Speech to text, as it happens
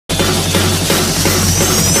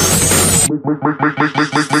Make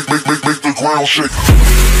the ground shake.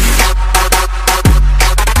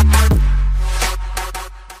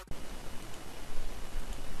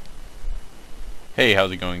 Hey,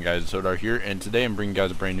 how's it going, guys? It's Odar here, and today I'm bringing you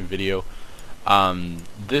guys a brand new video.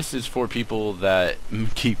 This is for people that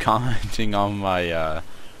keep commenting on my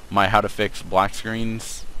my how to fix black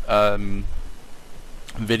screens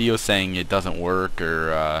video, saying it doesn't work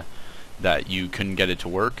or that you couldn't get it to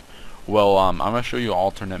work. Well, I'm gonna show you an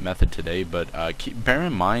alternate method today, but bear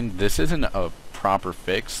in mind this isn't a proper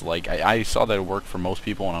fix. Like I saw that it worked for most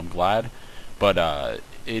people, and I'm glad, but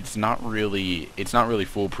it's not really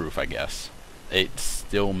foolproof, I guess. It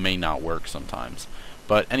still may not work sometimes.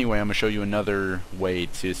 But anyway, I'm gonna show you another way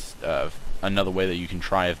to that you can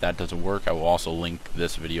try if that doesn't work. I will also link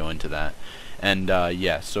this video into that. And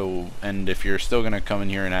yeah, and if you're still gonna come in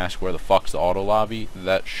here and ask where the fuck's the auto lobby,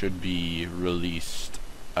 that should be released.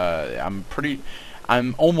 I'm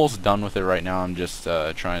almost done with it right now. I'm just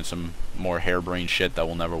trying some more harebrained shit that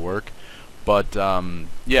will never work. But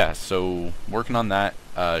yeah, so working on that.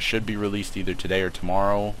 Should be released either today or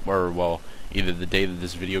tomorrow, or well, either the day that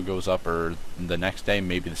this video goes up or the next day,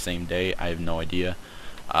 maybe the same day. I have no idea.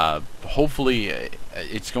 Hopefully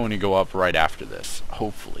it's going to go up right after this.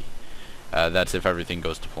 Hopefully. That's if everything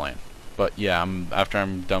goes to plan. But yeah, after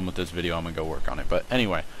I'm done with this video, I'm gonna go work on it. But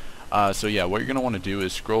anyway, so yeah, what you're gonna want to do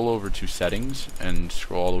is scroll over to settings and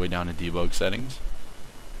scroll all the way down to debug settings.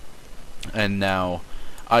 And now,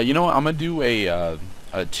 you know what? I'm gonna do a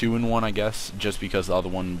 2-in-1, I guess, just because the other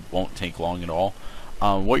one won't take long at all.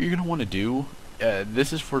 What you're gonna want to do,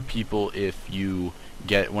 this is for people if you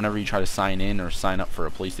whenever you try to sign in or sign up for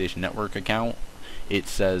a PlayStation Network account, it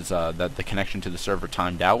says that the connection to the server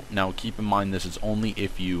timed out. Now keep in mind this is only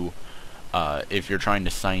if you're trying to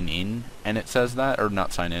sign in and it says that, or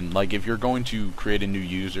not sign in. Like if you're going to create a new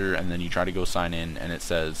user and then you try to go sign in and it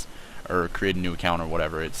says, or create a new account or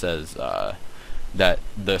whatever, it says that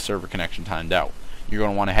the server connection timed out. You're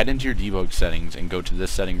going to want to head into your debug settings and go to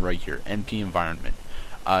this setting right here, NP environment.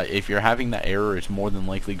 If you're having that error, it's more than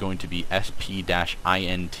likely going to be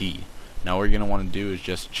SP-INT. Now what you're going to want to do is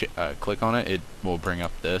just click on it. It will bring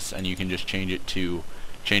up this, and you can just change it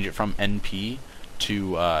from NP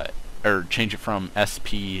to or change it from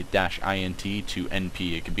SP-INT to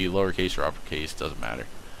NP. It could be lowercase or uppercase, doesn't matter.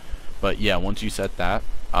 But yeah, once you set that,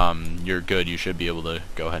 you're good. You should be able to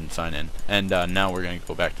go ahead and sign in. And now we're going to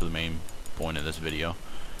go back to the main point of this video.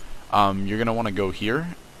 You're going to want to go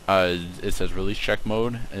here. It says release check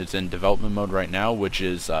mode. It's in development mode right now, which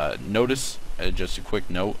is notice, just a quick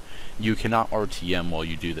note, you cannot RTM while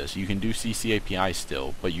you do this. You can do CC API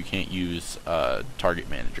still, but you can't use target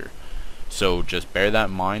manager. So just bear that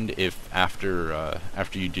in mind. If after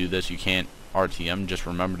you do this you can't RTM, just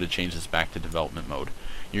remember to change this back to development mode.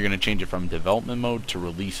 You're going to change it from development mode to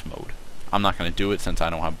release mode. I'm not going to do it since I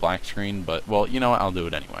don't have black screen, but well, you know what, I'll do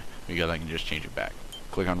it anyway because I can just change it back.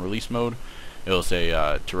 Click on release mode. It'll say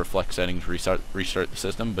to reflect settings, restart the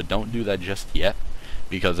system, but don't do that just yet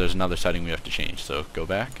because there's another setting we have to change. So go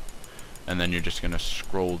back, and then you're just going to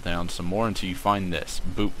scroll down some more until you find this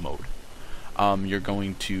boot mode. You're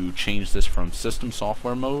going to change this from system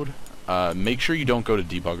software mode. Make sure you don't go to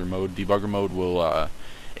debugger mode. Debugger mode will,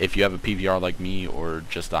 if you have a PVR like me or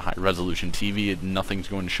just a high resolution TV, nothing's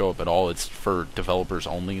going to show up at all. It's for developers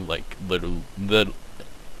only, like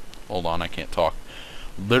hold on, I can't talk.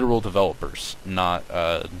 Literal developers, not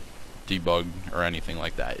debug or anything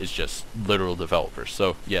like that. It's just literal developers.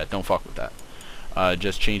 So yeah, don't fuck with that.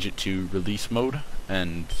 Just change it to release mode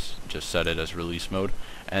and just set it as release mode,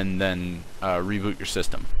 and then reboot your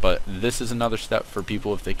system. But this is another step for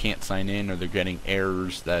people if they can't sign in or they're getting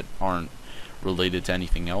errors that aren't related to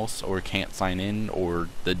anything else, or can't sign in, or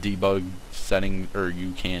the debug setting, or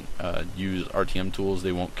you can't use RTM tools,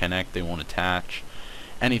 they won't connect, they won't attach,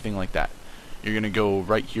 anything like that. You're going to go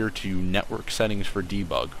right here to network settings for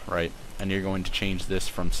debug, right? And you're going to change this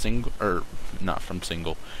from single, or not from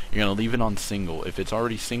single. You're going to leave it on single. If it's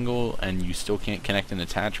already single and you still can't connect and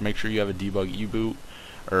attach, make sure you have a debug eboot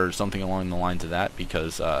or something along the lines of that,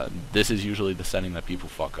 because this is usually the setting that people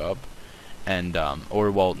fuck up. And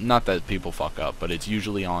or well, not that people fuck up, but it's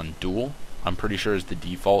usually on dual. I'm pretty sure the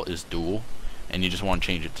default is dual, and you just want to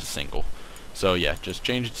change it to single. So yeah, just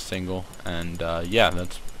change it to single, and yeah,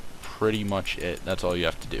 that's pretty much it. That's all you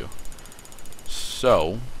have to do.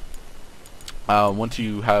 So once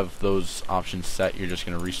you have those options set, you're just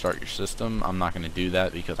going to restart your system. I'm not going to do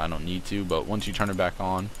that because I don't need to, but once you turn it back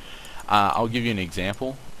on, I'll give you an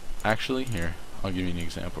example. Actually, here, I'll give you an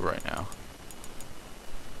example right now.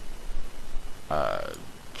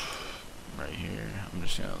 Right here, I'm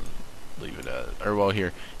just going to leave it at, or well,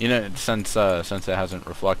 here, you know, since it hasn't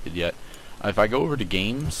reflected yet, If I go over to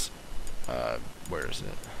games, where is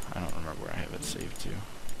it? I don't remember where I have it saved to.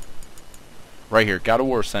 Right here, God of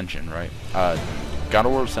War Ascension, right? God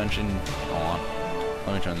of War Ascension, hold on.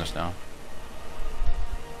 Let me turn this down.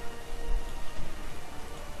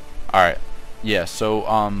 Alright. Yeah,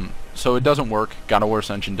 so it doesn't work. God of War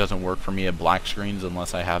Ascension doesn't work for me at black screens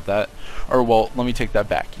unless I have that. Or, well, let me take that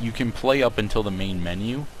back. You can play up until the main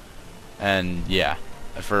menu. And, yeah.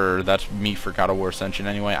 That's me for God of War Ascension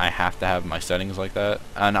anyway. I have to have my settings like that.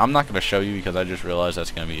 And I'm not going to show you because I just realized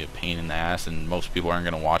that's going to be a pain in the ass. And most people aren't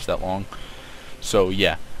going to watch that long. So,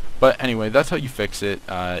 yeah. But anyway, that's how you fix it.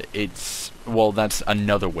 Well, that's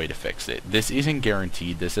another way to fix it. This isn't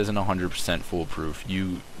guaranteed. This isn't 100% foolproof.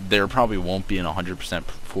 There probably won't be an 100%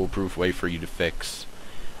 foolproof way for you to fix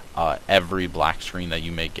every black screen that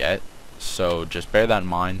you may get. So just bear that in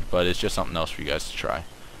mind. But it's just something else for you guys to try.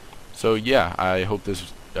 So yeah, I hope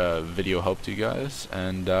this video helped you guys.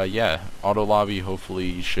 And yeah, Auto Lobby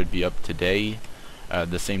hopefully should be up today,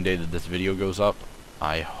 the same day that this video goes up.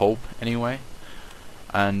 I hope anyway.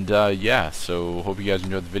 And yeah, so hope you guys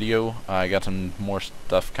enjoyed the video. I got some more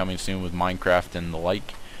stuff coming soon with Minecraft and the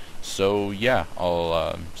like. So yeah,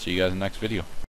 I'll see you guys in the next video.